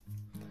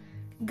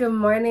Good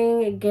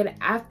morning, good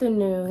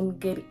afternoon,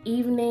 good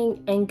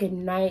evening, and good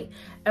night.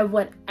 At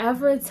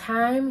whatever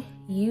time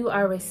you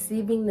are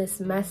receiving this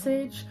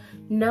message,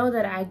 know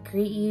that I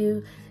greet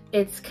you.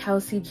 It's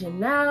Kelsey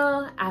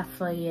Janelle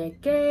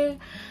Afoyeke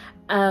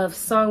of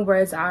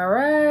Songbirds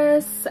R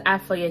Us,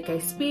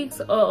 Afoyeke Speaks,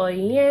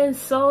 Ooyen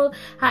Soul.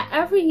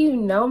 However you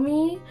know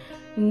me,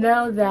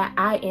 know that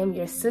I am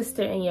your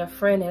sister and your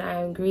friend, and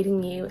I am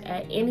greeting you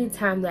at any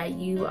time that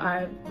you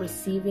are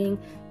receiving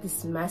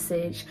this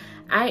message.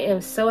 I am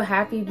so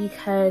happy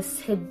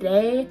because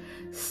today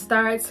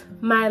starts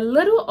my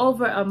little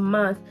over a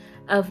month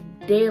of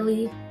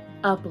daily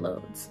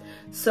uploads.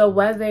 So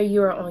whether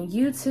you're on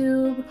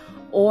YouTube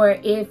or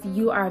if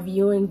you are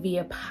viewing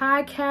via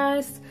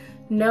podcast,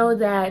 know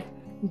that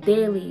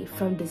daily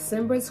from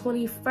December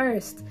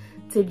 21st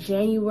to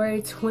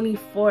January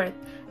 24th,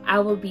 I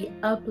will be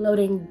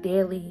uploading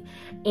daily,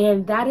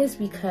 and that is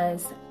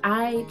because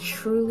I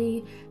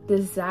truly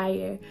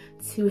desire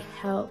to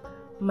help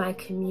my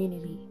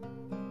community.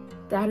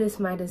 That is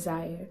my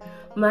desire.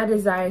 My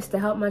desire is to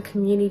help my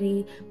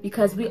community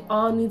because we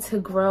all need to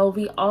grow.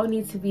 We all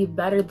need to be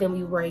better than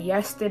we were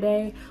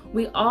yesterday.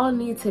 We all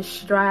need to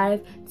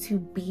strive to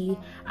be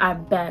our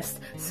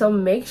best. So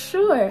make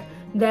sure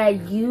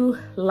that you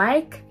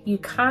like, you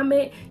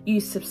comment, you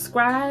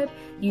subscribe,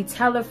 you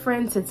tell a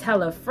friend to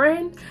tell a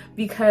friend,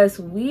 because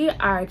we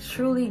are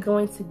truly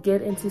going to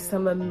get into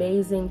some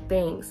amazing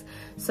things.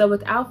 So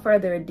without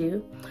further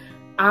ado,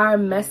 our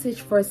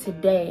message for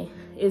today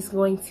is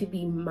going to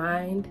be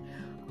mind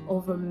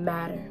over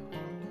matter.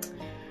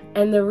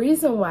 And the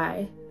reason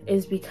why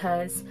is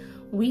because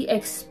we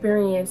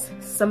experience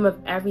some of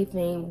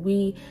everything.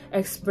 We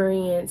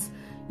experience,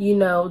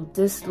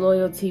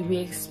 disloyalty. We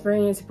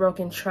experience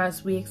broken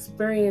trust. We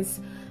experience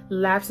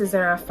lapses in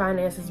our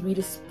finances.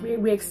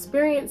 We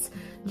experience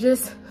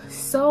just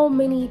so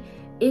many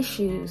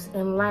issues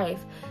in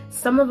life.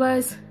 Some of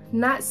us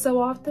not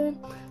so often,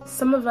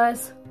 some of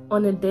us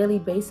on a daily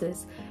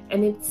basis.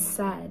 And it's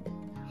sad.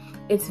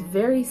 It's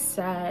very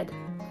sad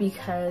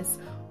because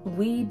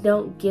we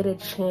don't get a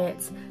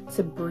chance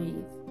to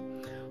breathe.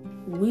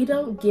 We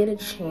don't get a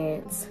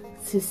chance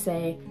to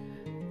say,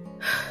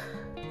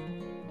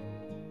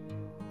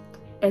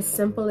 as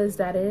simple as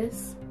that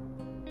is,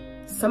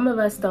 some of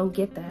us don't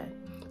get that.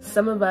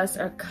 Some of us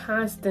are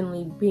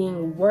constantly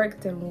being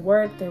worked and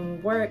worked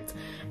and worked,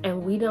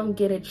 and we don't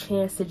get a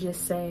chance to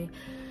just say,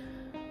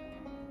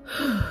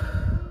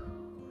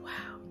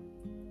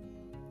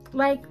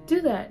 like,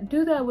 do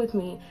that with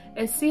me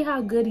and see how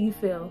good you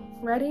feel.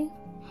 Ready?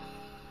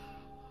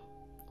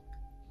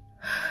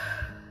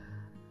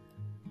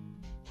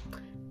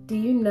 Do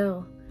you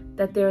know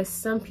that there are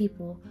some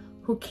people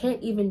who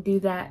can't even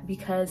do that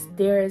because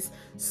there is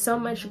so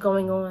much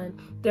going on?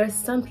 There are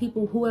some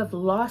people who have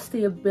lost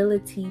the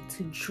ability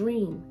to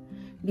dream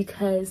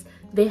because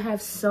they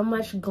have so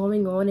much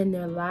going on in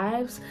their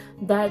lives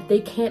that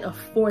they can't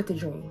afford to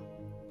dream.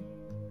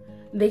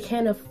 They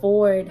can't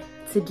afford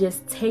to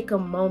just take a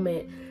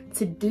moment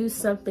to do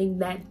something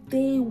that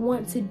they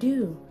want to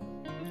do.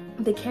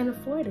 They can't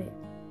afford it.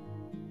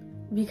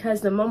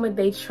 Because the moment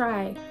they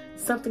try,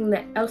 something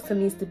that else that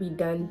needs to be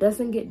done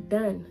doesn't get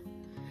done.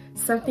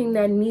 Something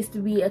that needs to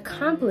be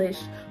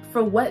accomplished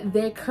for what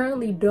they're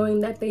currently doing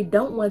that they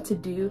don't want to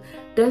do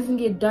doesn't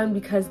get done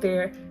because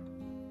they're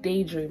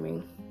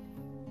daydreaming.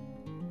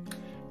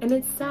 And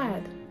it's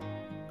sad.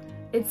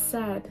 It's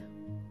sad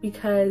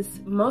because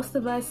most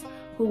of us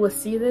who will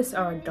see this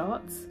are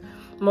adults.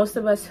 Most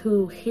of us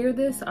who hear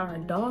this are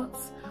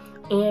adults,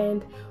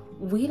 and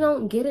we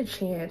don't get a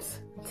chance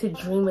to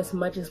dream as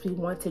much as we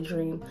want to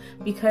dream,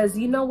 because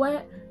you know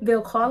what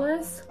they'll call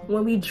us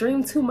when we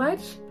dream too much?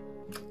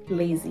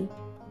 Lazy.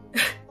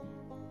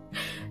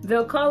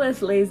 They'll call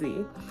us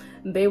lazy.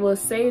 They will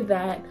say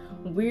that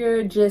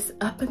we're just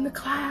up in the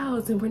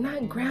clouds and we're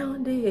not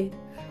grounded.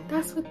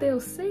 That's what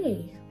they'll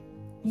say.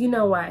 You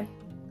know why?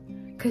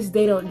 Because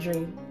they don't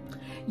dream.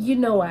 You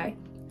know why?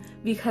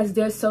 Because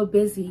they're so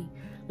busy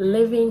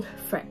living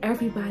for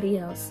everybody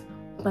else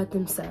but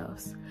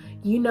themselves.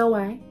 You know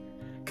why?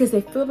 Because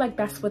they feel like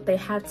that's what they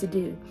have to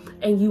do.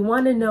 And you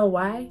want to know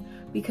why?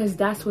 Because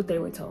that's what they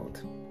were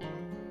told.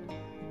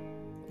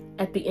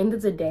 At the end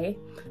of the day,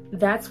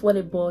 that's what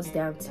it boils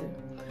down to.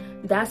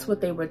 That's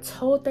what they were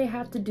told they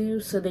have to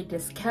do, so they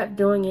just kept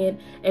doing it.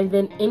 And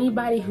then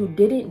anybody who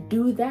didn't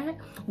do that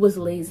was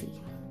lazy.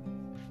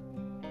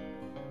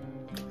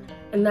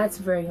 And that's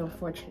very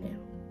unfortunate.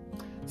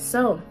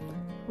 So,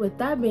 with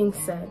that being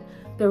said,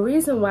 the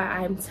reason why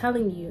I'm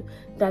telling you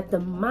that the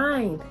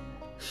mind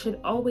should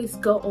always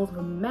go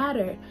over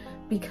matter,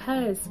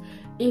 because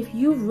if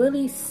you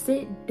really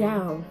sit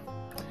down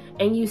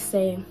and you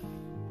say,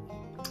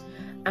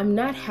 I'm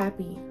not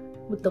happy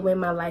with the way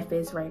my life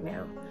is right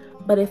now,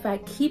 but if I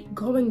keep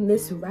going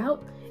this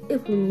route,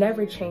 it will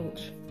never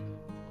change.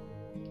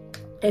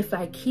 If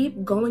I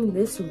keep going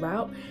this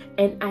route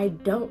and I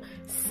don't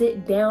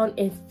sit down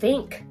and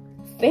think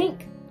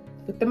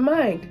with the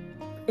mind,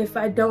 if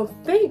I don't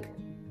think,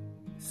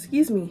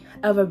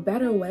 of a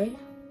better way,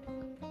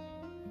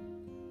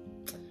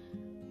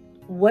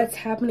 what's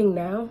happening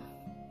now,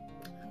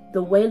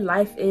 the way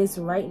life is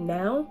right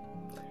now,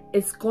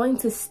 it's going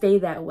to stay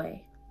that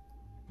way.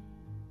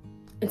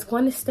 It's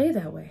going to stay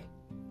that way.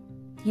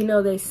 You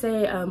know, they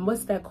say,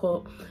 what's that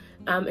quote?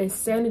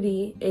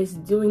 Insanity is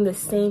doing the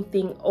same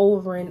thing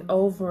over and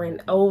over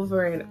and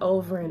over and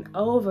over and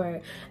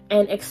over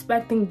and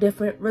expecting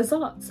different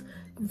results.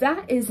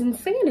 That is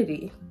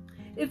insanity.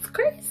 It's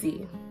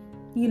crazy.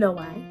 You know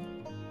why?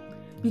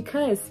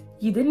 Because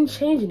you didn't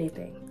change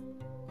anything.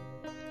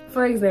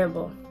 For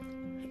example,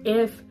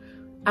 if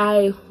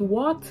I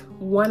walked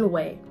one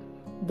way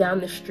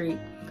down the street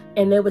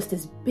and there was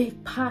this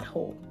big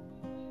pothole,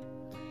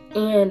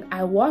 and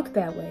I walked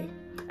that way,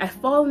 I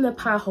fall in the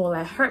pothole,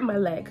 I hurt my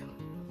leg.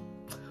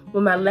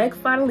 When my leg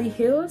finally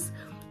heals,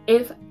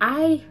 if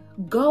I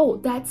go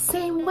that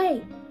same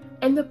way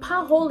and the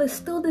pothole is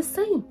still the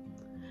same,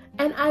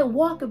 and I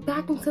walk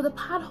back into the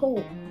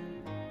pothole,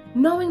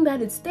 knowing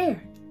that it's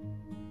there,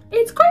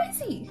 it's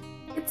crazy.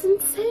 It's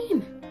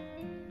insane.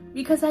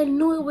 Because I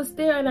knew it was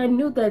there and I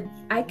knew that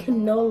I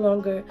can no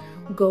longer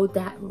go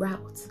that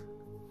route.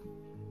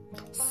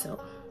 So,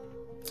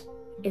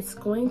 it's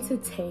going to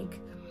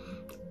take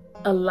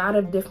a lot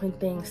of different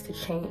things to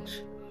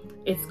change.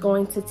 It's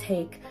going to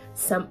take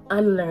some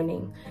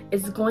unlearning.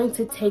 It's going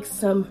to take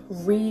some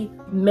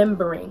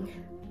remembering.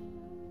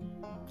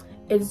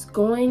 It's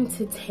going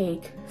to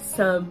take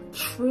some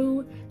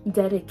true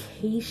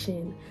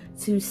dedication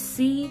to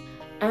see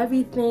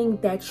everything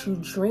that you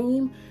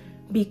dream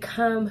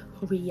become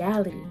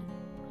reality.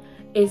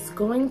 It's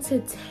going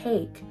to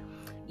take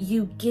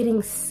you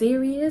getting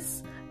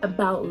serious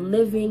about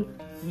living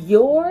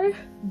your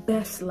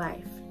best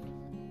life.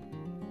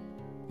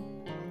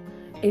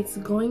 It's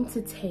going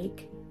to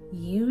take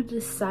you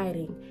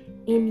deciding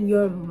in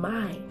your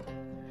mind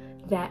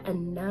that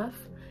enough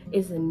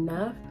is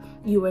enough.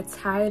 You are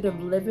tired of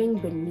living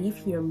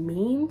beneath your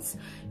means.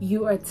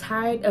 You are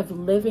tired of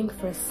living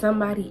for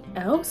somebody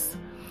else.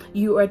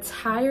 You are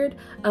tired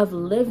of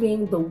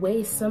living the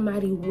way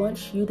somebody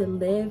wants you to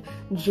live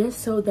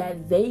just so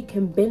that they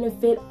can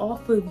benefit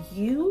off of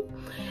you.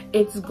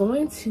 It's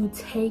going to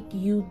take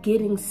you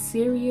getting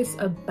serious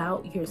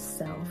about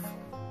yourself.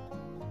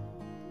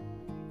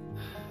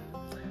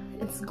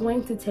 It's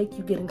going to take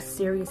you getting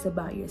serious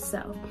about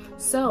yourself.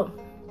 So,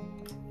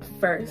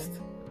 first,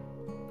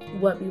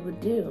 what we would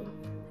do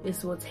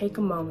is we'll take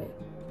a moment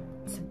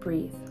to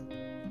breathe.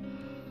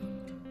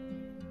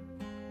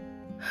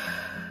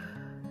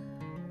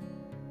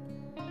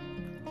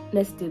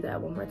 Let's do that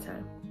one more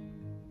time.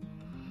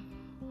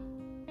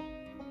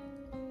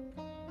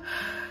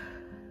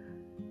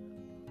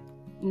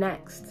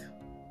 Next,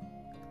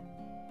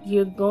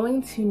 you're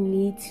going to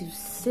need to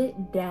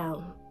sit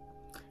down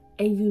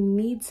and you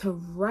need to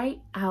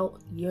write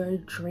out your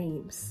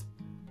dreams.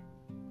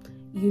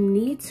 You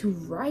need to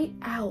write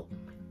out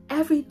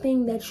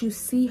everything that you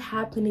see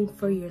happening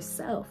for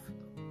yourself.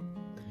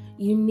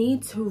 You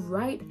need to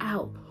write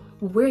out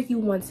where you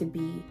want to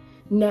be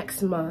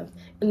next month,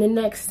 in the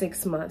next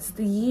 6 months,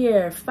 the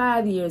year,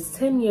 5 years,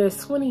 10 years,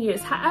 20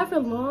 years, however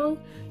long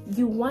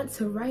you want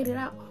to write it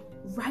out,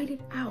 write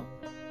it out.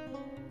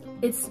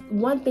 It's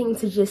one thing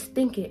to just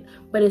think it,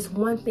 but it's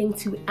one thing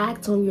to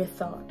act on your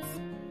thoughts.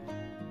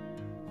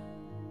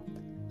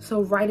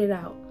 So write it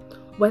out,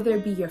 whether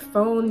it be your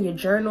phone, your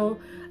journal,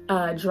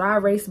 dry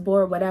erase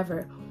board,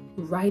 whatever,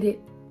 write it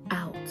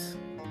out.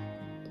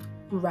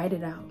 Write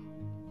it out.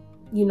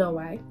 You know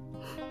why?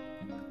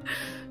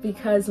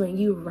 Because when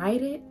you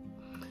write it,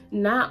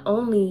 not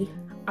only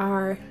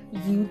are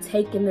you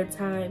taking the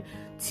time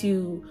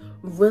to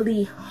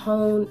really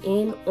hone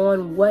in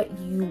on what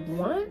you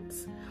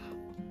want,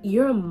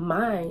 your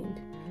mind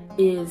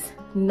is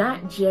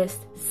not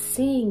just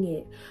seeing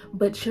it,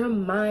 but your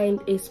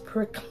mind is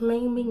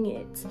proclaiming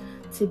it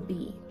to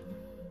be.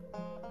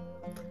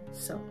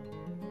 So,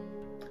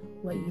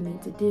 what you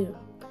need to do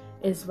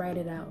is write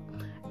it out.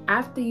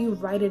 After you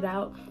write it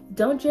out,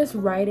 don't just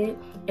write it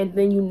and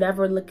then you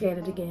never look at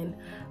it again.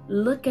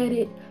 Look at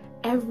it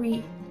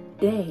every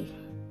day.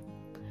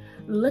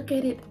 Look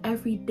at it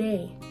every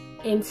day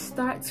and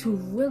start to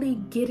really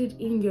get it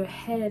in your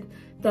head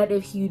that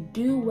if you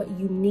do what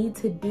you need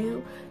to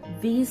do,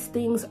 these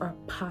things are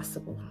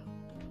possible.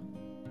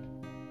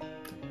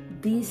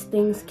 These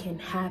things can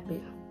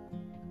happen.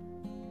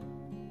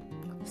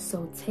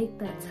 So take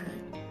that time.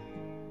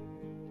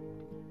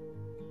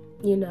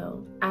 You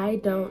know, I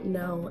don't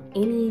know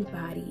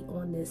anybody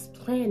on this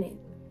planet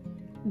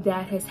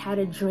that has had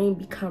a dream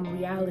become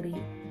reality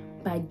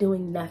by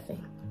doing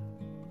nothing.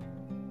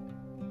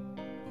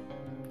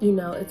 You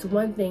know, it's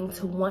one thing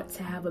to want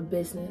to have a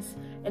business,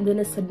 and then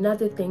it's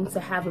another thing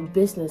to have a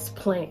business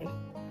plan.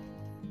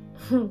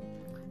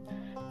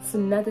 It's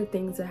another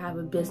thing to have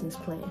a business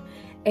plan.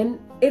 And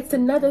it's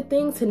another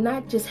thing to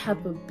not just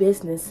have a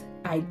business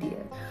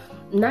idea,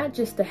 not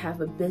just to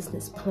have a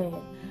business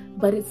plan,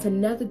 but it's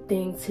another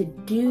thing to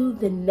do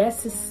the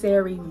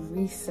necessary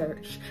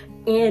research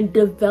and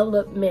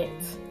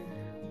development,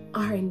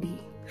 R&D.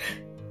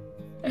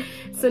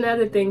 It's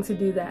another thing to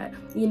do that.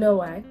 You know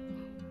why?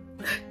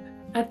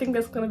 I think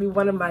that's gonna be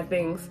one of my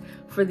things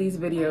for these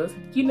videos.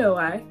 You know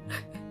why?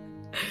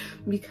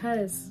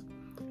 Because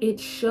it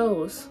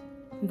shows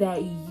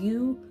that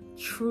you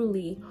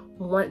truly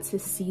want to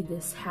see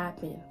this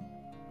happen.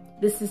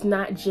 This is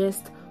not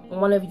just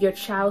one of your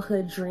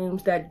childhood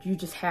dreams that you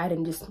just had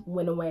and just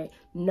went away.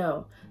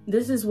 No,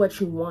 this is what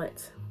you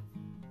want.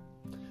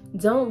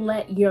 Don't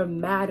let your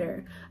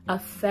matter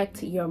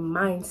affect your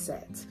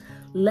mindset.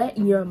 Let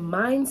your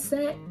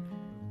mindset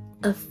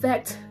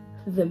affect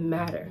the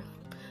matter.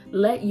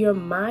 Let your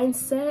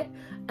mindset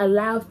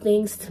allow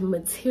things to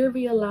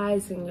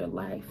materialize in your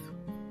life.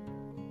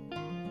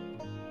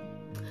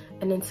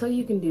 And until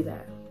you can do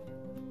that,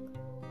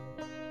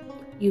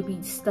 you'll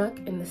be stuck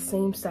in the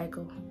same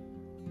cycle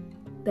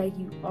that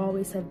you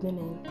always have been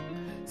in.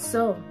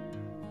 So,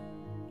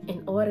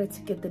 in order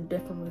to get the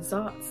different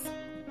results,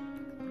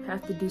 you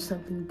have to do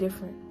something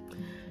different.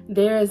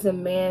 There is a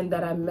man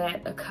that I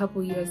met a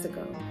couple years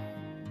ago.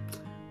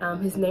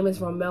 His name is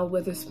Romel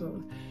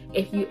Witherspoon.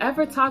 If you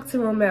ever talk to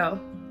Romel,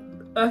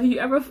 or if you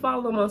ever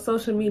follow him on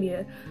social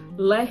media,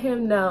 let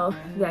him know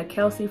that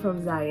Kelsey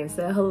from Zion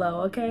said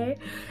hello, okay?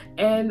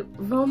 And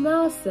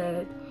Romel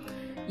said,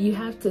 you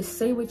have to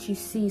say what you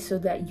see so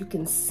that you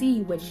can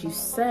see what you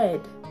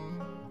said.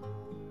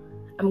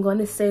 I'm going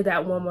to say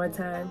that one more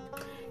time.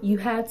 You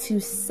have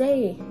to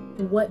say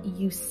what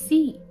you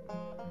see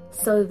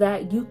so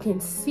that you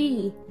can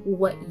see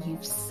what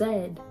you've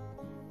said.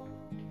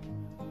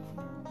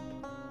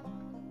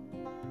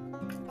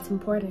 It's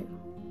important.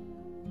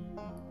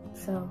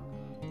 So,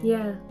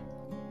 yeah,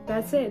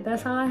 that's it.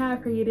 That's all I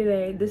have for you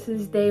today. This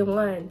is day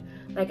one.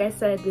 Like I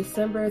said,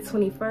 December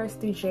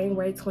 21st through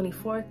January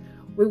 24th,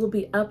 we will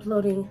be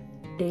uploading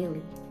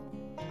daily.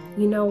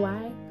 You know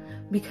why?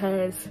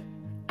 Because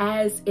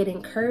as it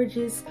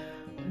encourages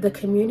the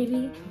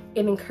community,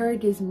 it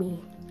encourages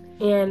me.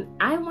 And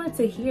I want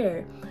to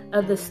hear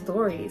of the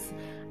stories.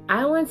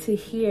 I want to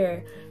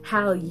hear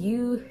how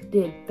you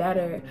did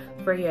better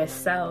for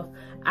yourself.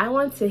 I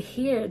want to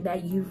hear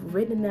that you've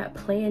written that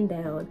plan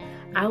down.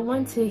 I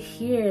want to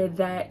hear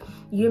that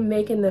you're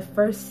making the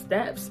first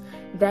steps,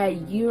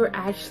 that you're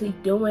actually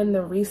doing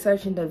the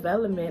research and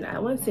development. I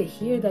want to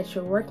hear that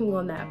you're working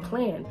on that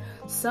plan.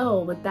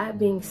 So with that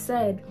being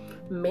said,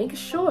 make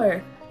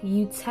sure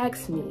you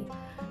text me.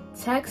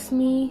 Text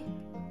me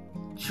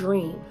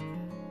dream.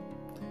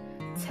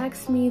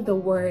 Text me the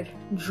word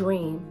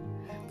dream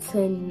to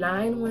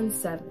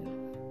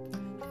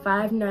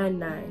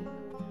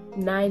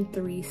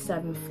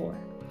 917-599-9374.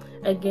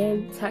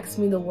 Again, text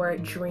me the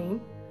word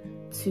dream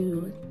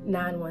to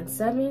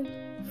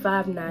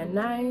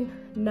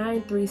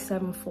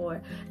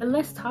 917-599-9374, and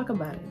let's talk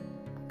about it,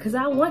 because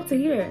I want to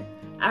hear.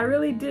 I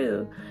really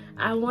do.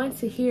 I want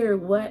to hear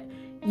what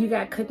you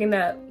got cooking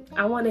up.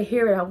 I want to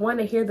hear it. I want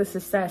to hear the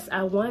success.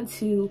 I want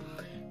to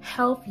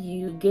help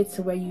you get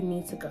to where you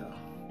need to go.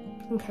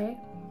 Okay?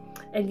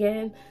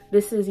 Again,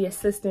 this is your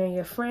sister and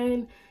your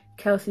friend,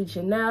 Kelsey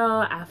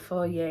Janelle. I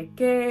feel you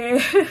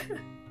again.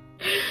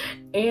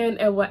 And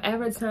at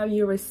whatever time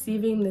you're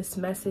receiving this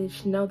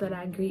message, know that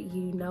I greet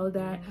you. Know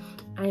that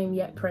I am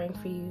yet praying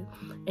for you.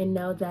 And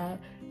know that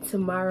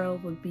tomorrow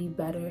will be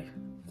better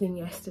than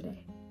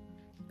yesterday.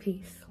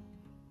 Peace.